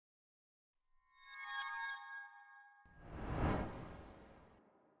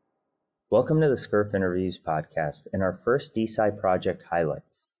Welcome to the SCRF Interviews podcast and our first DeSci project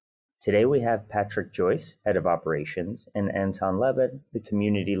highlights. Today we have Patrick Joyce, Head of Operations, and Anton Lebed, the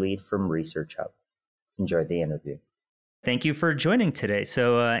Community Lead from ResearchHub. Enjoy the interview. Thank you for joining today.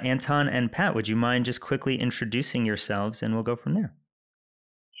 So Anton and Pat, would you mind just quickly introducing yourselves and we'll go from there?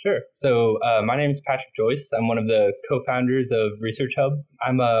 Sure. So my name is Patrick Joyce. I'm one of the co-founders of ResearchHub.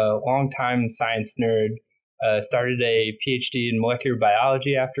 I'm a longtime science nerd. Started a PhD in molecular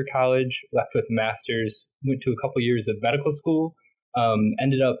biology after college, left with a master's, went to a couple years of medical school,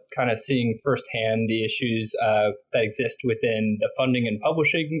 ended up kind of seeing firsthand the issues that exist within the funding and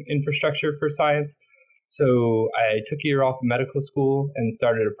publishing infrastructure for science. So I took a year off of medical school and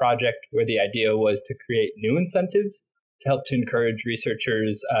started a project where the idea was to create new incentives to help to encourage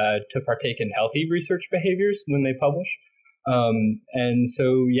researchers to partake in healthy research behaviors when they publish.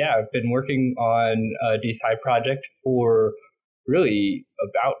 I've been working on a DeSci project for really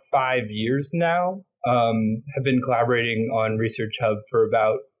about 5 years now. Have been collaborating on ResearchHub for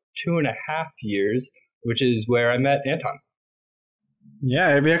about 2.5 years, which is where I met Anton.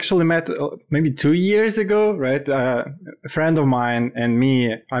 Yeah, we actually met maybe 2 years ago, right? A friend of mine and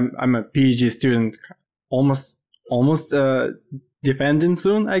me, I'm a PhD student, almost defending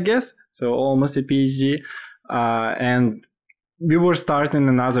soon, I guess. So almost a PhD. And we were starting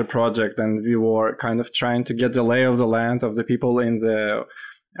another project and we were kind of trying to get the lay of the land of the people in the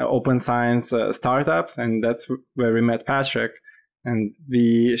open science startups. And that's where we met Patrick. And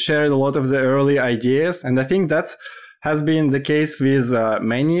we shared a lot of the early ideas. And I think that has been the case with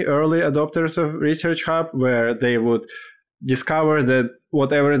many early adopters of ResearchHub, where they would discover that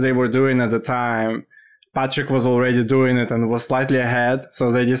whatever they were doing at the time, Patrick was already doing it and was slightly ahead.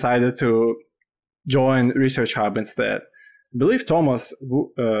 So they decided to join ResearchHub instead. I believe Thomas,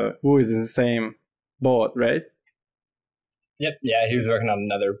 who is in the same boat, right? Yep. Yeah, he was working on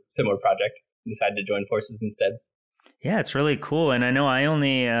another similar project and decided to join forces instead. Yeah, it's really cool. And I know I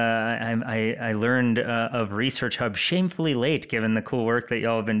only I learned of ResearchHub shamefully late, given the cool work that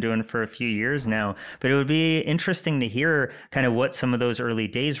y'all have been doing for a few years now. But it would be interesting to hear kind of what some of those early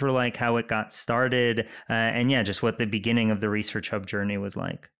days were like, how it got started, and just what the beginning of the ResearchHub journey was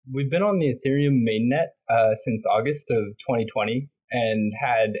like. We've been on the Ethereum mainnet since August of 2020 and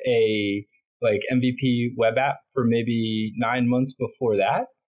had a MVP web app for maybe 9 months before that.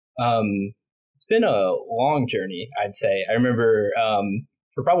 It's been a long journey, I'd say. I remember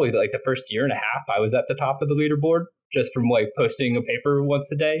for probably the first year and a half, I was at the top of the leaderboard just from posting a paper once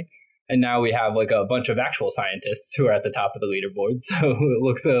a day. And now we have a bunch of actual scientists who are at the top of the leaderboard. So it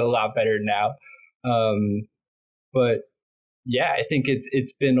looks a lot better now. But yeah, I think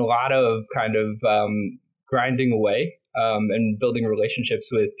it's been a lot of kind of grinding away and building relationships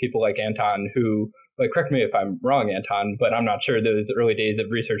with people like Anton who, correct me if I'm wrong, Anton, but I'm not sure those early days of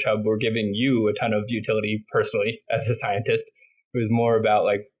ResearchHub were giving you a ton of utility personally as a scientist. It was more about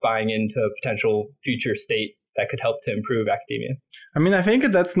buying into a potential future state that could help to improve academia. I mean, I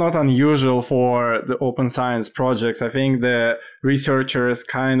think that's not unusual for the open science projects. I think the researchers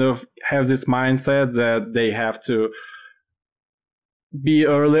kind of have this mindset that they have to be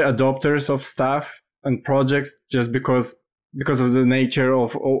early adopters of stuff and projects just because of the nature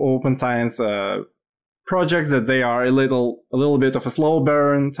of open science projects, that they are a little bit of a slow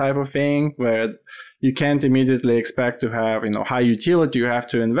burn type of thing, where you can't immediately expect to have high utility. You have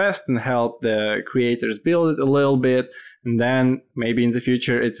to invest and help the creators build it a little bit, and then maybe in the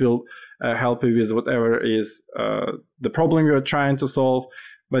future it will help you with whatever is the problem you're trying to solve.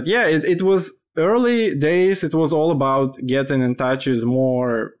 But yeah, it was early days. It was all about getting in touch with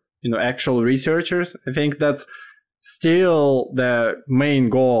more actual researchers. I think that's still the main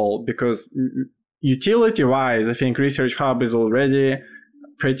goal, because utility-wise, I think ResearchHub is already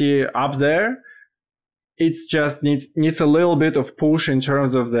pretty up there. It's just needs a little bit of push in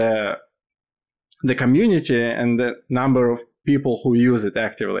terms of the community and the number of people who use it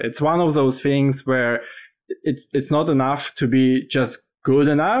actively. It's one of those things where it's not enough to be just good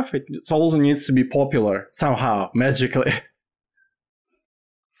enough. It also needs to be popular somehow, magically.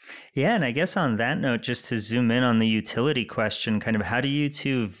 Yeah, and I guess on that note, just to zoom in on the utility question, kind of how do you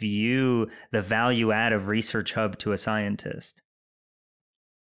two view the value add of ResearchHub to a scientist?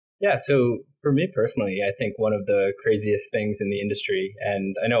 Yeah, so for me personally, I think one of the craziest things in the industry,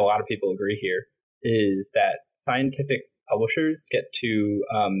 and I know a lot of people agree here, is that scientific publishers get to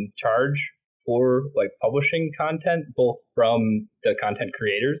charge for publishing content, both from the content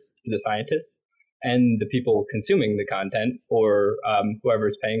creators, the scientists, and the people consuming the content, or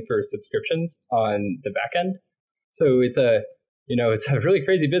whoever's paying for subscriptions on the back end. So it's a really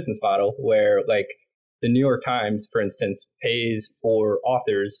crazy business model where the New York Times, for instance, pays for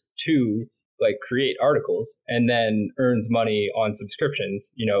authors to create articles and then earns money on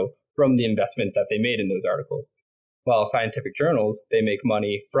subscriptions, from the investment that they made in those articles. While scientific journals, they make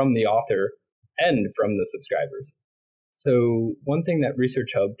money from the author and from the subscribers. So one thing that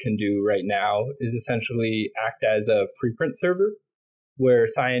ResearchHub can do right now is essentially act as a preprint server where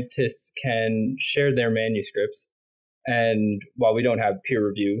scientists can share their manuscripts. And while we don't have peer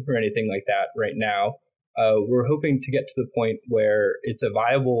review or anything like that right now, we're hoping to get to the point where it's a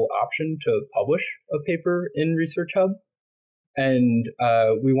viable option to publish a paper in ResearchHub. And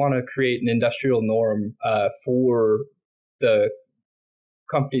we want to create an industrial norm for the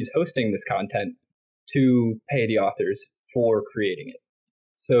companies hosting this content to pay the authors for creating it.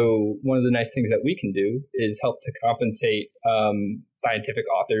 So one of the nice things that we can do is help to compensate scientific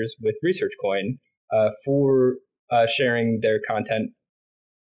authors with Research Coin for sharing their content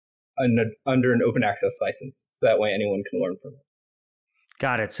under an open access license. So that way anyone can learn from it.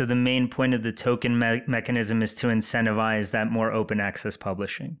 Got it. So the main point of the token mechanism is to incentivize that more open access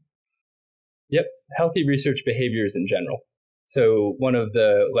publishing. Yep. Healthy research behaviors in general. So one of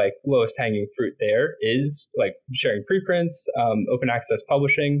the lowest hanging fruit there is sharing preprints, open access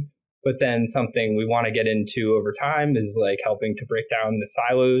publishing. But then something we want to get into over time is helping to break down the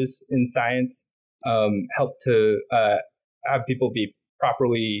silos in science, help to have people be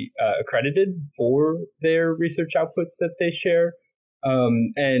properly accredited for their research outputs that they share,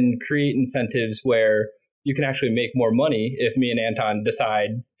 and create incentives where you can actually make more money if me and Anton decide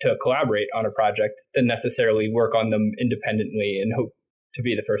to collaborate on a project than necessarily work on them independently and hope to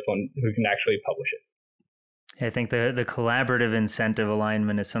be the first one who can actually publish it. I think the collaborative incentive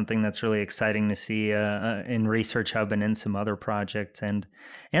alignment is something that's really exciting to see in ResearchHub and in some other projects. And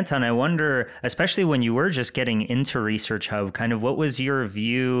Anton, I wonder, especially when you were just getting into ResearchHub, kind of what was your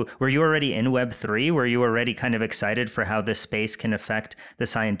view? Were you already in Web3? Were you already kind of excited for how this space can affect the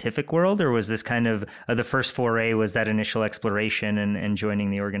scientific world? Or was this kind of the first foray, was that initial exploration and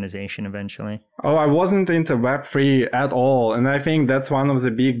joining the organization eventually? Oh, I wasn't into Web3 at all. And I think that's one of the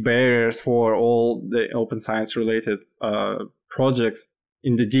big barriers for all the open science related projects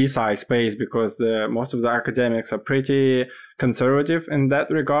in the DeSci space, because most of the academics are pretty conservative in that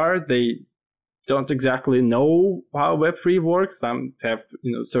regard. They don't exactly know how Web3 works. Some have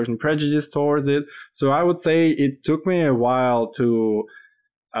certain prejudice towards it. So I would say it took me a while to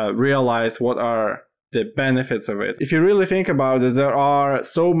realize what are the benefits of it. If you really think about it, there are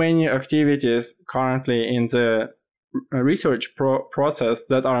so many activities currently in the research process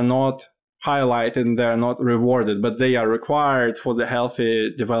that are not highlighted and they're not rewarded, but they are required for the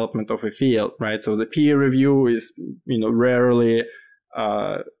healthy development of a field, right? So the peer review is, rarely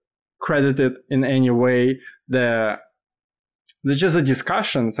credited in any way. There's just the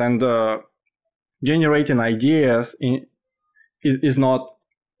discussions and generating ideas is not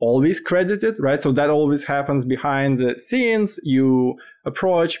always credited, right? So that always happens behind the scenes. You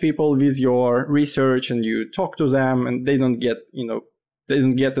approach people with your research and you talk to them, and they don't get, they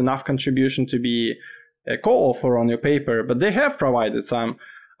didn't get enough contribution to be a co-author on your paper, but they have provided some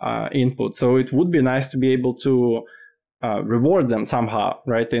input. So it would be nice to be able to reward them somehow,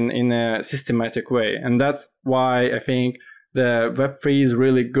 right, in a systematic way. And that's why I think the Web3 is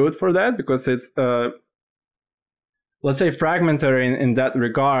really good for that, because it's, let's say, fragmentary in that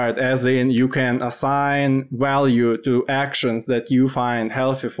regard, as in you can assign value to actions that you find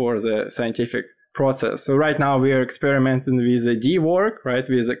healthy for the scientific process. So right now we are experimenting with the D work, right,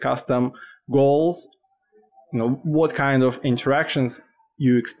 with the custom goals. What kind of interactions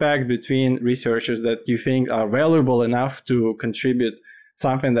you expect between researchers that you think are valuable enough to contribute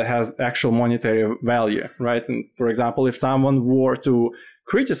something that has actual monetary value, right? And for example, if someone were to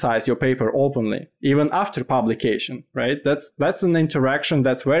criticize your paper openly, even after publication, right? That's an interaction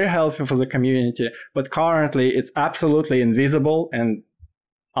that's very healthy for the community, but currently it's absolutely invisible and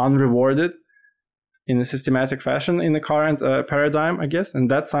unrewarded in a systematic fashion in the current paradigm, I guess. And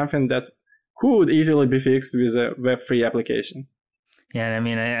that's something that could easily be fixed with a Web3 application. Yeah, and I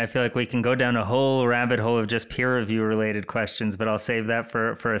mean, I feel like we can go down a whole rabbit hole of just peer review related questions, but I'll save that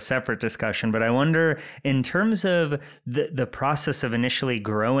for a separate discussion. But I wonder, in terms of the process of initially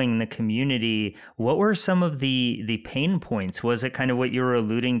growing the community, what were some of the pain points? Was it kind of what you were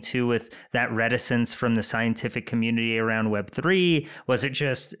alluding to with that reticence from the scientific community around Web3? Was it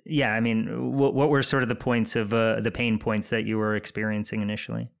just, what were sort of the points of the pain points that you were experiencing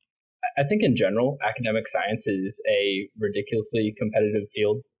initially? I think in general, academic science is a ridiculously competitive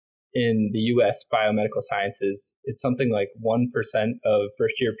field. In the US biomedical sciences, it's something like 1% of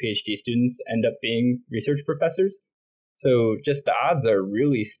first-year PhD students end up being research professors. So just the odds are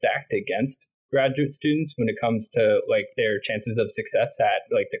really stacked against graduate students when it comes to like their chances of success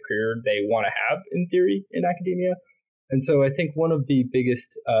at like the career they want to have in theory in academia. And so I think one of the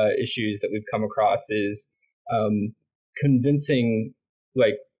biggest issues that we've come across is convincing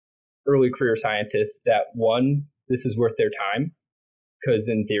like early career scientists that one, this is worth their time, because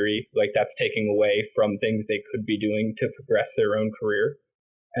in theory, like that's taking away from things they could be doing to progress their own career.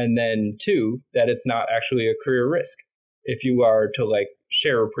 And then two, that it's not actually a career risk. If you are to like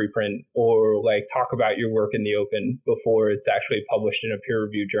share a preprint or like talk about your work in the open before it's actually published in a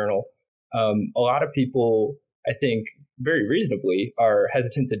peer-reviewed journal, a lot of people, I think, very reasonably are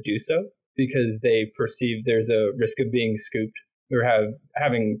hesitant to do so because they perceive there's a risk of being scooped or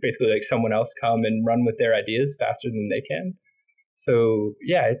having basically like someone else come and run with their ideas faster than they can. So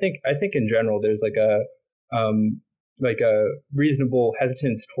yeah, I think in general there's like a reasonable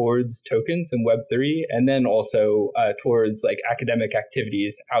hesitance towards tokens and Web3, and then also towards like academic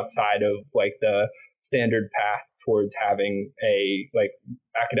activities outside of like the standard path towards having a like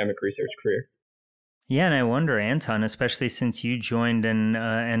academic research career. Yeah, and I wonder, Anton, especially since you joined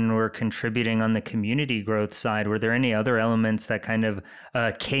and were contributing on the community growth side, were there any other elements that kind of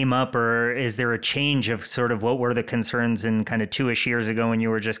came up, or is there a change of sort of what were the concerns in kind of 2-ish years ago when you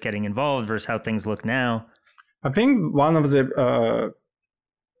were just getting involved versus how things look now? I think one of the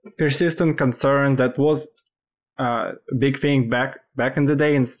persistent concern that was a big thing back in the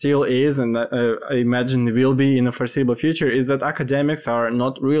day and still is, and I imagine will be in the foreseeable future, is that academics are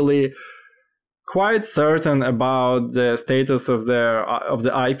not really quite certain about the status of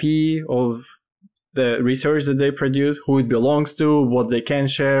the IP of the research that they produce, who it belongs to, what they can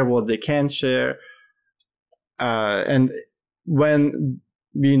share, what they can't share. And when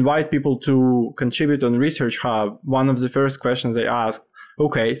we invite people to contribute on ResearchHub, one of the first questions they ask,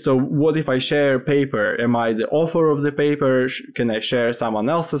 okay, so what if I share a paper? Am I the author of the paper? Can I share someone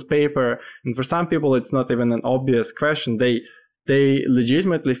else's paper? And for some people, it's not even an obvious question. They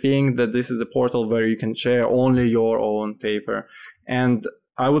legitimately think that this is a portal where you can share only your own paper. And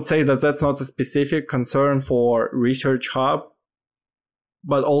I would say that that's not a specific concern for ResearchHub,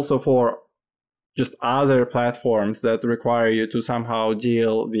 but also for just other platforms that require you to somehow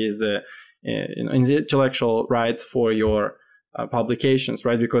deal with intellectual rights for your publications,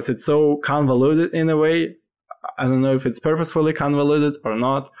 right? Because it's so convoluted in a way. I don't know if it's purposefully convoluted or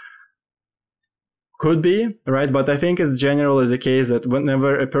not. Could be, right? But I think it's generally the case that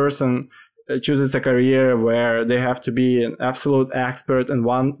whenever a person chooses a career where they have to be an absolute expert in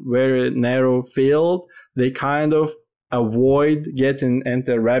one very narrow field, they kind of avoid getting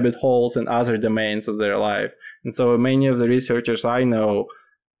into rabbit holes in other domains of their life. And so many of the researchers I know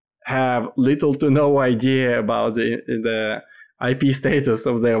have little to no idea about the IP status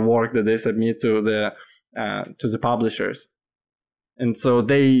of their work that they submit to the publishers. And so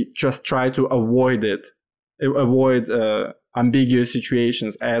they just try to avoid ambiguous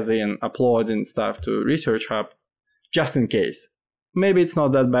situations, as in uploading stuff to ResearchHub, just in case. Maybe it's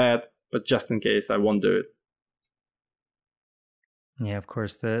not that bad, but just in case, I won't do it. Yeah, of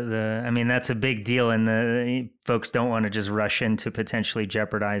course. I mean, that's a big deal, and the folks don't want to just rush into potentially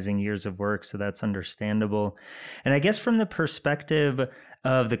jeopardizing years of work, so that's understandable. And I guess from the perspective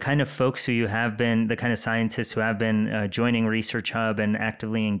of the kind of folks who you have been, the kind of scientists who have been joining ResearchHub and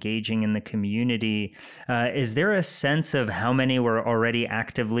actively engaging in the community, is there a sense of how many were already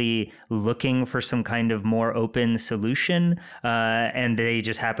actively looking for some kind of more open solution, and they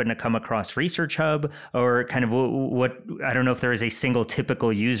just happen to come across ResearchHub, or kind of what, I don't know if there is a single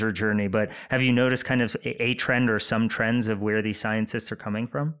typical user journey, but have you noticed kind of a trend or some trends of where these scientists are coming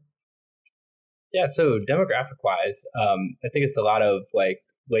from? Yeah, so demographic-wise, I think it's a lot of like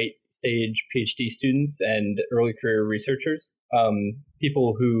late-stage PhD students and early career researchers,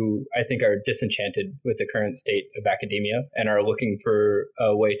 people who I think are disenchanted with the current state of academia and are looking for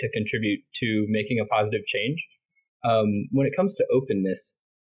a way to contribute to making a positive change. When it comes to openness,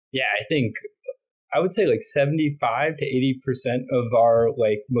 yeah, I think I would say like 75 to 80% of our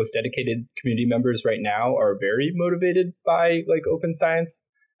like most dedicated community members right now are very motivated by like open science.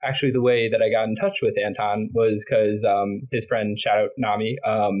 Actually, the way that I got in touch with Anton was because his friend, shout out Nami,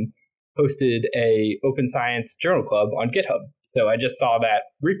 hosted a open science journal club on GitHub. So I just saw that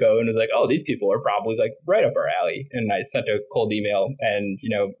repo and was like, oh, these people are probably like right up our alley. And I sent a cold email, and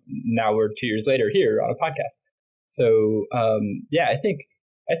now we're 2 years later here on a podcast. So yeah, I think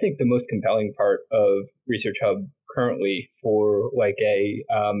the most compelling part of ResearchHub currently for like a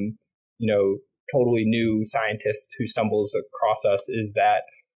totally new scientist who stumbles across us is that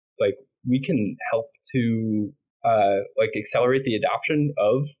like we can help to like accelerate the adoption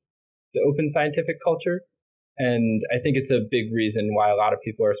of the open scientific culture. And I think it's a big reason why a lot of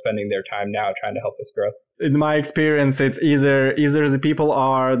people are spending their time now trying to help us grow. In my experience, it's either the people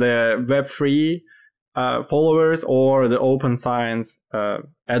are the Web3 followers or the open science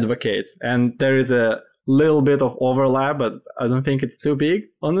advocates. And there is a little bit of overlap, but I don't think it's too big,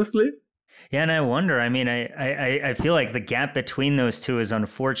 honestly. Yeah, and I wonder, I mean, I feel like the gap between those two is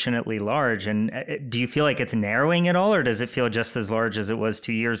unfortunately large. And do you feel like it's narrowing at all, or does it feel just as large as it was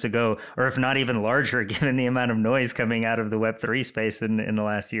 2 years ago, or if not even larger, given the amount of noise coming out of the Web3 space in the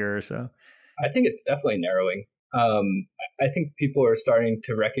last year or so? I think it's definitely narrowing. I think people are starting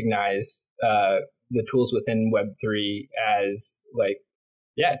to recognize the tools within Web3 as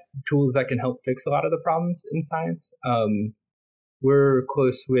tools that can help fix a lot of the problems in science. We're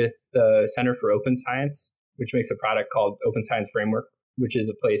close with the Center for Open Science, which makes a product called Open Science Framework, which is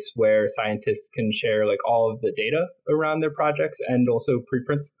a place where scientists can share all of the data around their projects and also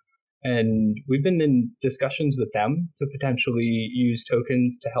preprints. And we've been in discussions with them to potentially use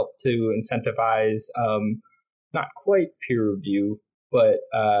tokens to help to incentivize not quite peer review, but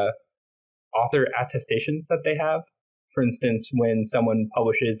author attestations that they have. For instance, when someone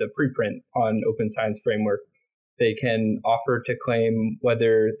publishes a preprint on Open Science Framework, they can offer to claim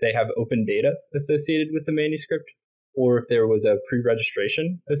whether they have open data associated with the manuscript or if there was a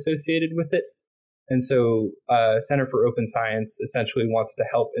pre-registration associated with it. And so Center for Open Science essentially wants to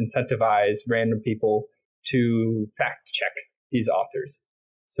help incentivize random people to fact check these authors.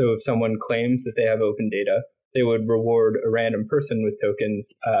 So if someone claims that they have open data, they would reward a random person with tokens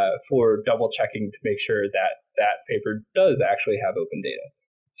for double checking to make sure that that paper does actually have open data.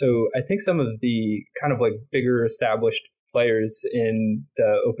 So I think some of the bigger established players in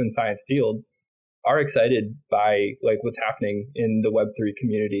the open science field are excited by what's happening in the Web3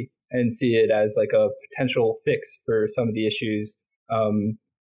 community and see it as a potential fix for some of the issues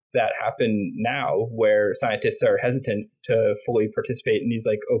that happen now, where scientists are hesitant to fully participate in these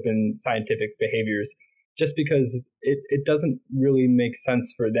open scientific behaviors just because it doesn't really make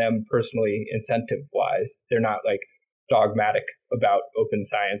sense for them personally, incentive wise. They're not dogmatic about open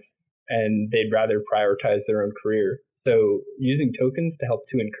science, and they'd rather prioritize their own career. So using tokens to help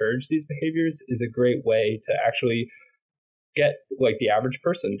to encourage these behaviors is a great way to actually get the average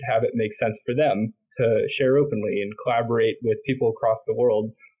person to have it make sense for them to share openly and collaborate with people across the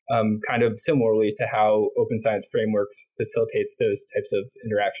world, kind of similarly to how Open Science Frameworks facilitates those types of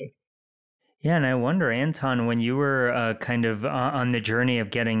interactions. Yeah, and I wonder, Anton, when you were on the journey of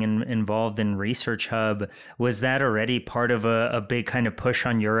getting involved in ResearchHub, was that already part of a big kind of push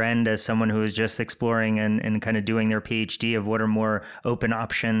on your end as someone who was just exploring and kind of doing their PhD of what are more open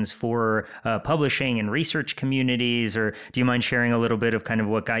options for publishing and research communities? Or do you mind sharing a little bit of kind of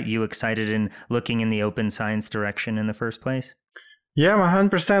what got you excited in looking in the open science direction in the first place? Yeah,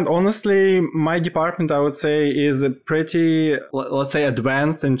 100%. Honestly, my department, I would say, is pretty, let's say,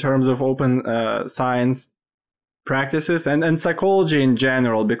 advanced in terms of open science practices and psychology in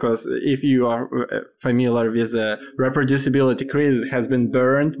general, because if you are familiar with the reproducibility crisis, has been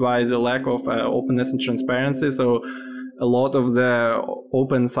burned by the lack of openness and transparency. So a lot of the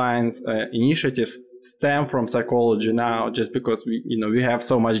open science initiatives stem from psychology now, just because we have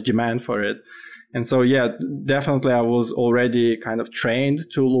so much demand for it. And so, yeah, definitely I was already kind of trained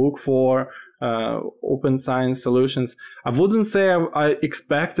to look for open science solutions. I wouldn't say I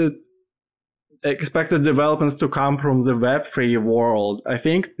expected developments to come from the Web3 world. I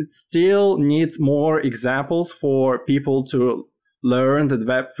think it still needs more examples for people to learn that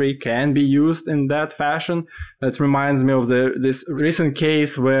Web3 can be used in that fashion. That reminds me of this recent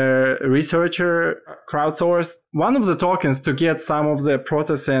case where a researcher crowdsourced one of the tokens to get some of the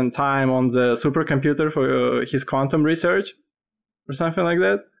processing time on the supercomputer for his quantum research or something like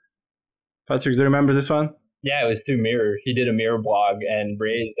that. Patrick, do you remember this one? Yeah, it was through Mirror. He did a Mirror blog and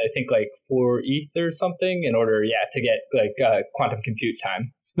raised, I think, 4 ETH or something in order, to get quantum compute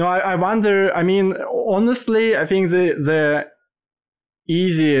time. No, I wonder, I mean, honestly, I think the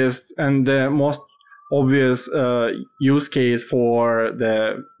easiest and the most obvious use case for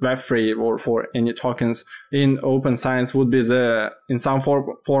the Web3 or for any tokens in open science would be in some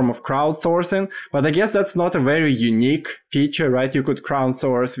form of crowdsourcing. But I guess that's not a very unique feature, right? You could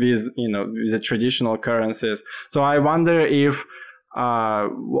crowdsource with, with the traditional currencies. So I wonder if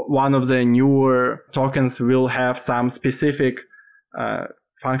one of the newer tokens will have some specific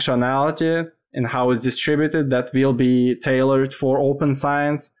functionality and how it's distributed that will be tailored for open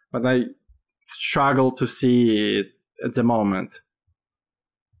science, but I struggle to see it at the moment.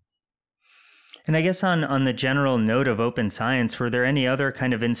 And I guess on the general note of open science, were there any other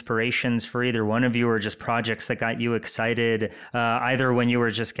kind of inspirations for either one of you, or just projects that got you excited, either when you were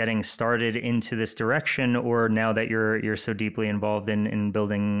just getting started into this direction, or now that you're so deeply involved in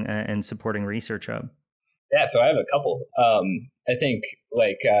building and supporting ResearchHub? Yeah, so I have a couple. I think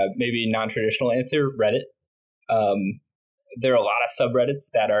maybe non-traditional answer, Reddit. There are a lot of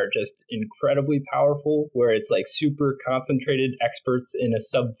subreddits that are just incredibly powerful, where it's like super concentrated experts in a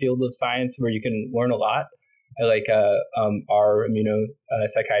subfield of science where you can learn a lot. I like our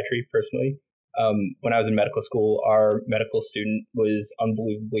psychiatry personally. When I was in medical school, our medical student was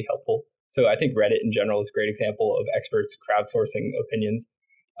unbelievably helpful. So I think Reddit in general is a great example of experts crowdsourcing opinions.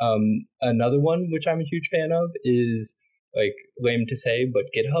 Another one, which I'm a huge fan of, is like lame to say, but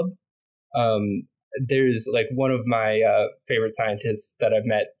GitHub. There's like one of my favorite scientists that I've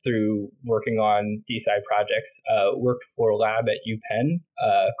met through working on DeSci projects, worked for a lab at UPenn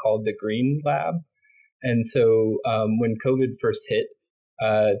called the Green Lab. And so when COVID first hit,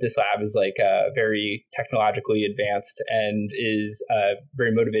 this lab is like very technologically advanced and is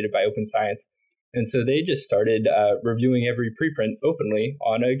very motivated by open science. And so they just started reviewing every preprint openly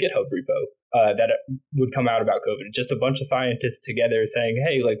on a GitHub repo that would come out about COVID. Just a bunch of scientists together saying,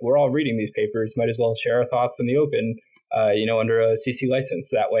 hey, like, we're all reading these papers, might as well share our thoughts in the open, under a CC license.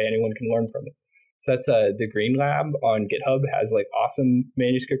 That way anyone can learn from it. So that's the Green Lab on GitHub has like awesome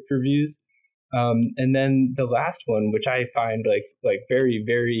manuscript reviews. And then the last one, which I find like very,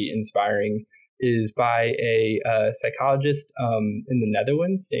 very inspiring, is by a psychologist in the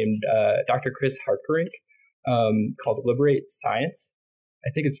Netherlands named Dr. Chris Hartgerink, called Liberate Science. I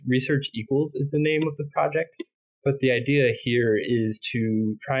think it's Research Equals is the name of the project. But the idea here is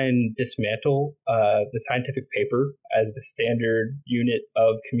to try and dismantle the scientific paper as the standard unit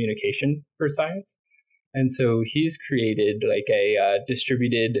of communication for science. And so he's created like a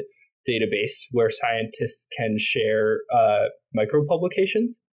distributed database where scientists can share micro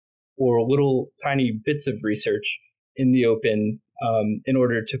publications or little tiny bits of research in the open in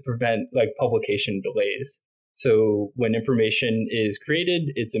order to prevent like publication delays. So when information is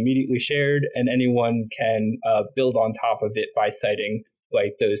created, it's immediately shared, and anyone can build on top of it by citing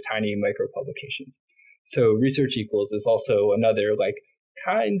like those tiny micro publications. So Research Equals is also another like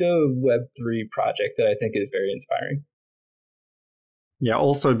kind of Web3 project that I think is very inspiring. Yeah,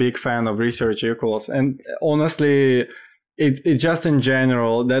 also a big fan of Research Equals. And honestly, it just in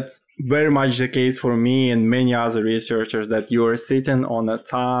general, that's very much the case for me and many other researchers, that you're sitting on a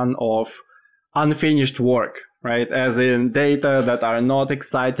ton of unfinished work, right? As in data that are not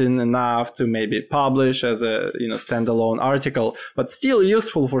exciting enough to maybe publish as a standalone article, but still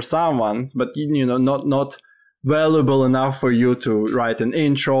useful for someone, but not valuable enough for you to write an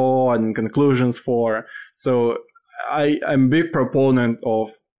intro and conclusions for. So I'm a big proponent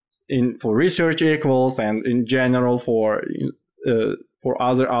of for Research Equals and in general for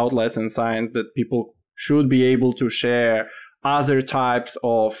other outlets in science, that people should be able to share other types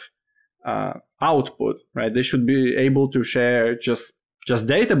of output, right? They should be able to share just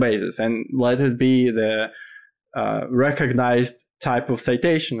databases and let it be the recognized type of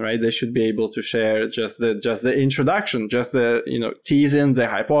citation, right? They should be able to share just the introduction, just the teasing the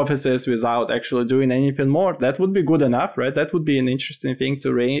hypothesis without actually doing anything more. That would be good enough, right? That would be an interesting thing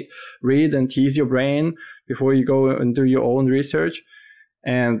to read and tease your brain before you go and do your own research.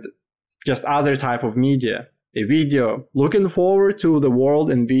 And just other type of media, a video. Looking forward to the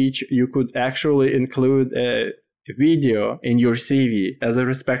world in which you could actually include a video in your CV as a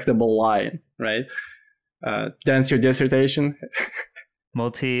respectable line, right? That's your dissertation.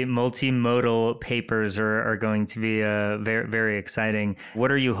 Multimodal papers are going to be very, very exciting.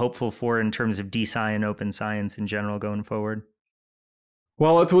 What are you hopeful for in terms of DeSci and open science in general going forward?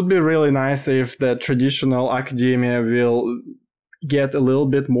 Well, it would be really nice if the traditional academia will get a little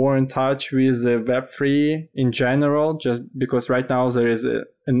bit more in touch with Web3 in general, just because right now there is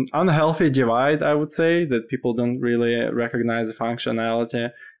an unhealthy divide, I would say, that people don't really recognize the functionality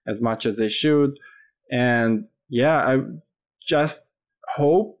as much as they should. And yeah, I just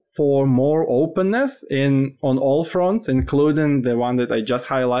hope for more openness on all fronts, including the one that I just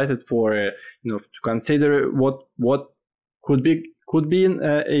highlighted for to consider what could be in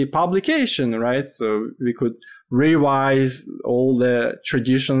a publication, right? So we could revise all the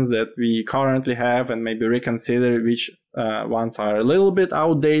traditions that we currently have and maybe reconsider which ones are a little bit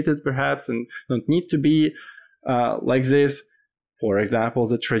outdated perhaps and don't need to be like this. For example,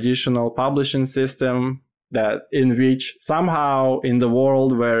 the traditional publishing system that in which somehow in the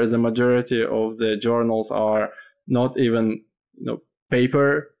world where the majority of the journals are not even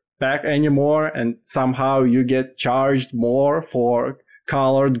paperback anymore, and somehow you get charged more for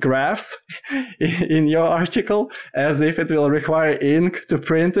colored graphs in your article, as if it will require ink to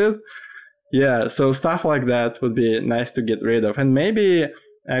print it. Yeah, so stuff like that would be nice to get rid of. And maybe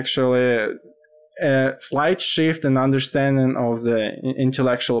actually a slight shift in understanding of the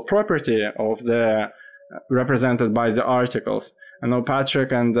intellectual property of the represented by the articles. I know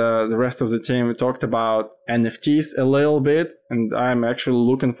Patrick and the rest of the team talked about NFTs a little bit, and I'm actually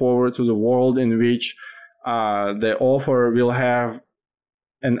looking forward to the world in which the author will have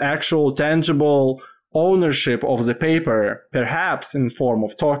an actual tangible ownership of the paper, perhaps in form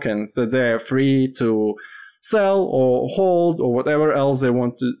of tokens that they're free to sell or hold or whatever else they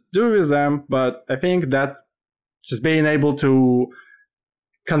want to do with them. But I think that just being able to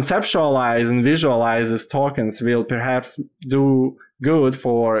conceptualize and visualize these tokens will perhaps do good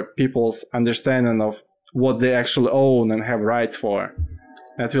for people's understanding of what they actually own and have rights for.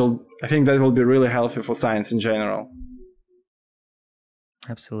 I think that will be really helpful for science in general.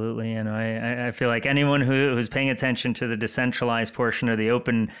 Absolutely. And I feel like anyone who's paying attention to the decentralized portion or the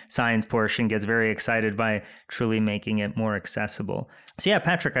open science portion gets very excited by truly making it more accessible. So yeah,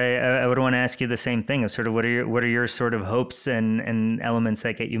 Patrick, I would want to ask you the same thing of sort of what are your sort of hopes and elements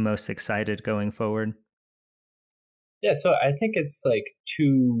that get you most excited going forward? Yeah, so I think it's like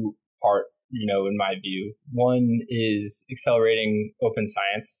two part, in my view. One is accelerating open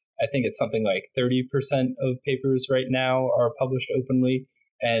science. I think it's something like 30% of papers right now are published openly,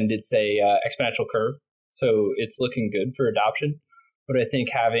 and it's a exponential curve. So it's looking good for adoption. But I think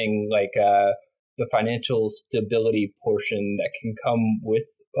having like the financial stability portion that can come with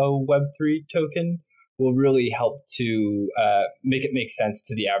a Web3 token will really help to make it make sense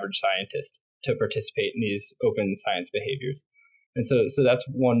to the average scientist to participate in these open science behaviors. And so that's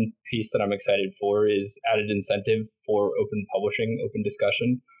one piece that I'm excited for, is added incentive for open publishing, open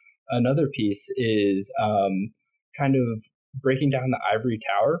discussion. Another piece is kind of breaking down the ivory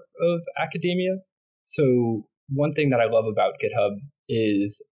tower of academia. So one thing that I love about GitHub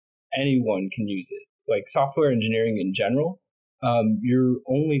is anyone can use it. Like software engineering in general, you're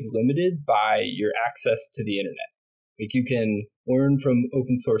only limited by your access to the internet. Like you can learn from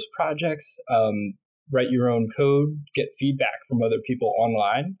open source projects, write your own code, get feedback from other people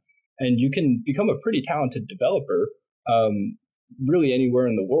online, and you can become a pretty talented developer really anywhere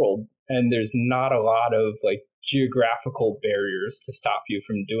in the world. And there's not a lot of like geographical barriers to stop you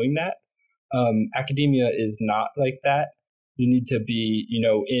from doing that. Academia is not like that. You need to be,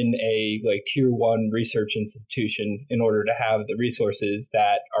 in a like tier 1 research institution in order to have the resources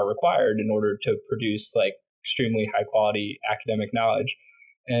that are required in order to produce like extremely high quality academic knowledge.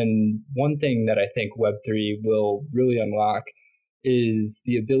 And one thing that I think Web3 will really unlock is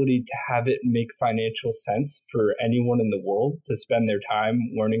the ability to have it make financial sense for anyone in the world to spend their time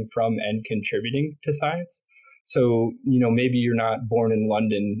learning from and contributing to science. So, maybe you're not born in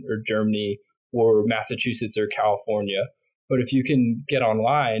London or Germany or Massachusetts or California, but if you can get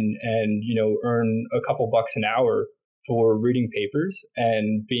online and, earn a couple bucks an hour for reading papers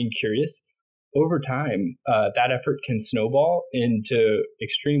and being curious, over time, that effort can snowball into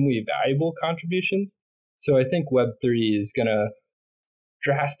extremely valuable contributions. So I think Web3 is going to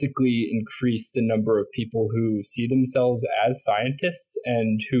drastically increase the number of people who see themselves as scientists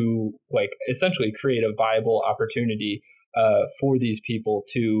and who like essentially create a viable opportunity for these people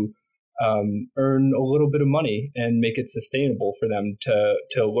to earn a little bit of money and make it sustainable for them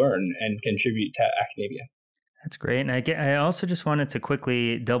to learn and contribute to academia. That's great. And I also just wanted to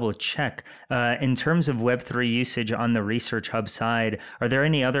quickly double check in terms of Web3 usage on the ResearchHub side, are there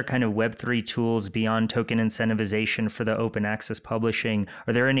any other kind of Web3 tools beyond token incentivization for the open access publishing?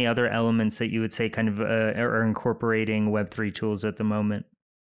 Are there any other elements that you would say kind of are incorporating Web3 tools at the moment?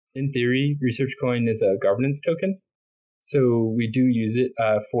 In theory, ResearchCoin is a governance token. So we do use it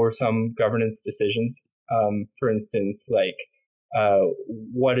for some governance decisions. For instance, like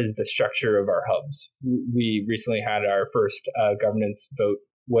what is the structure of our hubs? We recently had our first governance vote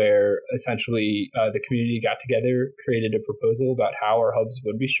where essentially the community got together, created a proposal about how our hubs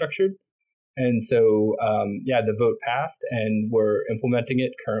would be structured. And so, the vote passed and we're implementing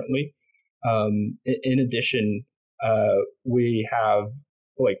it currently. In addition, we have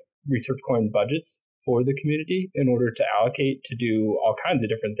like ResearchCoin budgets for the community in order to allocate to do all kinds of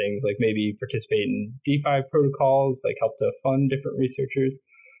different things, like maybe participate in DeFi protocols, like help to fund different researchers.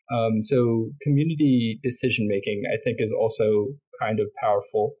 So community decision-making, I think, is also kind of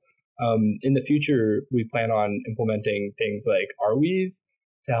powerful. In the future, we plan on implementing things like Arweave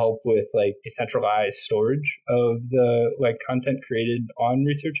to help with like decentralized storage of the like content created on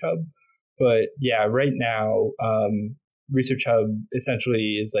ResearchHub. But yeah, right now, ResearchHub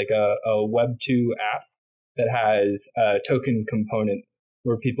essentially is like a Web2 app that has a token component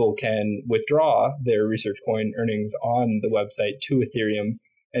where people can withdraw their research coin earnings on the website to Ethereum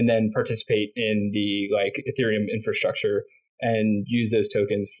and then participate in the Ethereum infrastructure and use those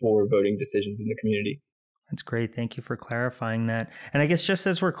tokens for voting decisions in the community. That's great. Thank you for clarifying that. And I guess just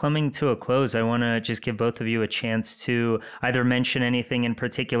as we're coming to a close, I want to just give both of you a chance to either mention anything in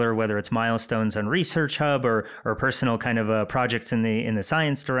particular, whether it's milestones on ResearchHub or personal kind of projects in the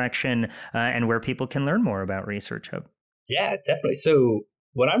science direction, and where people can learn more about ResearchHub. Yeah, definitely. So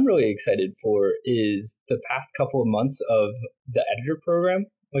what I'm really excited for is the past couple of months of the editor program,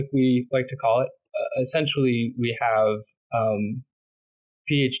 like we like to call it. Essentially, we have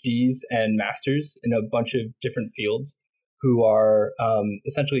PhDs and masters in a bunch of different fields who are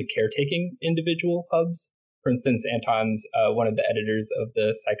essentially caretaking individual hubs. For instance, Anton's one of the editors of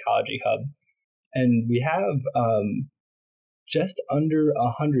the Psychology Hub. And we have just under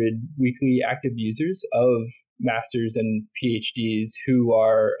 100 weekly active users of masters and PhDs who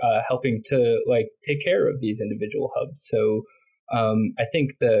are helping to take care of these individual hubs. So I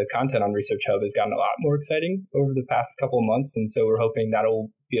think the content on ResearchHub has gotten a lot more exciting over the past couple of months, and so we're hoping that'll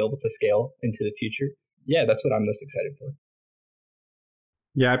be able to scale into the future. Yeah, that's what I'm most excited for.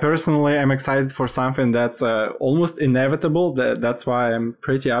 Yeah, personally, I'm excited for something that's almost inevitable. That's why I'm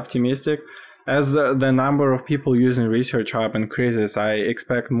pretty optimistic. As the number of people using ResearchHub increases, I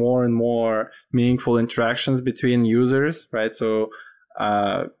expect more and more meaningful interactions between users, right? So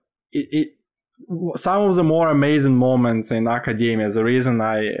some of the more amazing moments in academia, the reason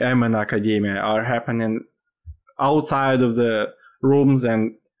I am in academia, are happening outside of the rooms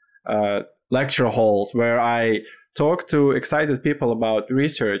and lecture halls where I talk to excited people about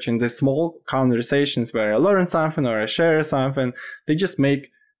research. In these small conversations where I learn something or I share something, they just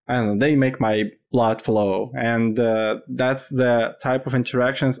make my blood flow. And that's the type of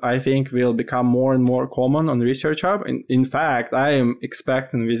interactions I think will become more and more common on ResearchHub. In fact, I am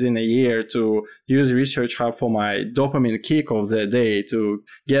expecting within a year to use ResearchHub for my dopamine kick of the day, to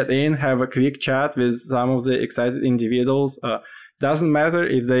get in, have a quick chat with some of the excited individuals. Doesn't matter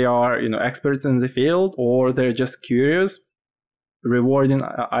if they are experts in the field or they're just curious, rewarding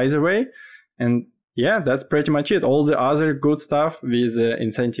either way. And yeah, that's pretty much it. All the other good stuff with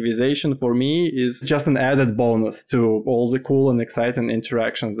incentivization for me is just an added bonus to all the cool and exciting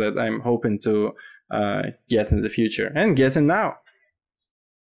interactions that I'm hoping to get in the future and getting now.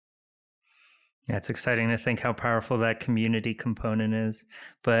 Yeah, it's exciting to think how powerful that community component is.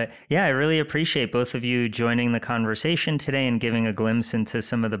 But yeah, I really appreciate both of you joining the conversation today and giving a glimpse into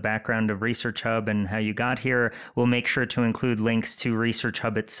some of the background of ResearchHub and how you got here. We'll make sure to include links to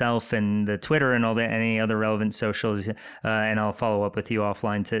ResearchHub itself and the Twitter and any other relevant socials. And I'll follow up with you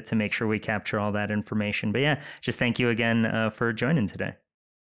offline to make sure we capture all that information. But yeah, just thank you again for joining today.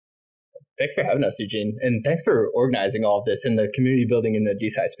 Thanks for having us, Eugene. And thanks for organizing all of this and the community building in the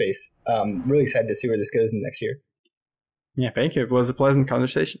DeSci space. I'm really excited to see where this goes in the next year. Yeah, thank you. It was a pleasant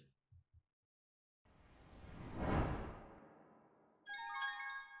conversation.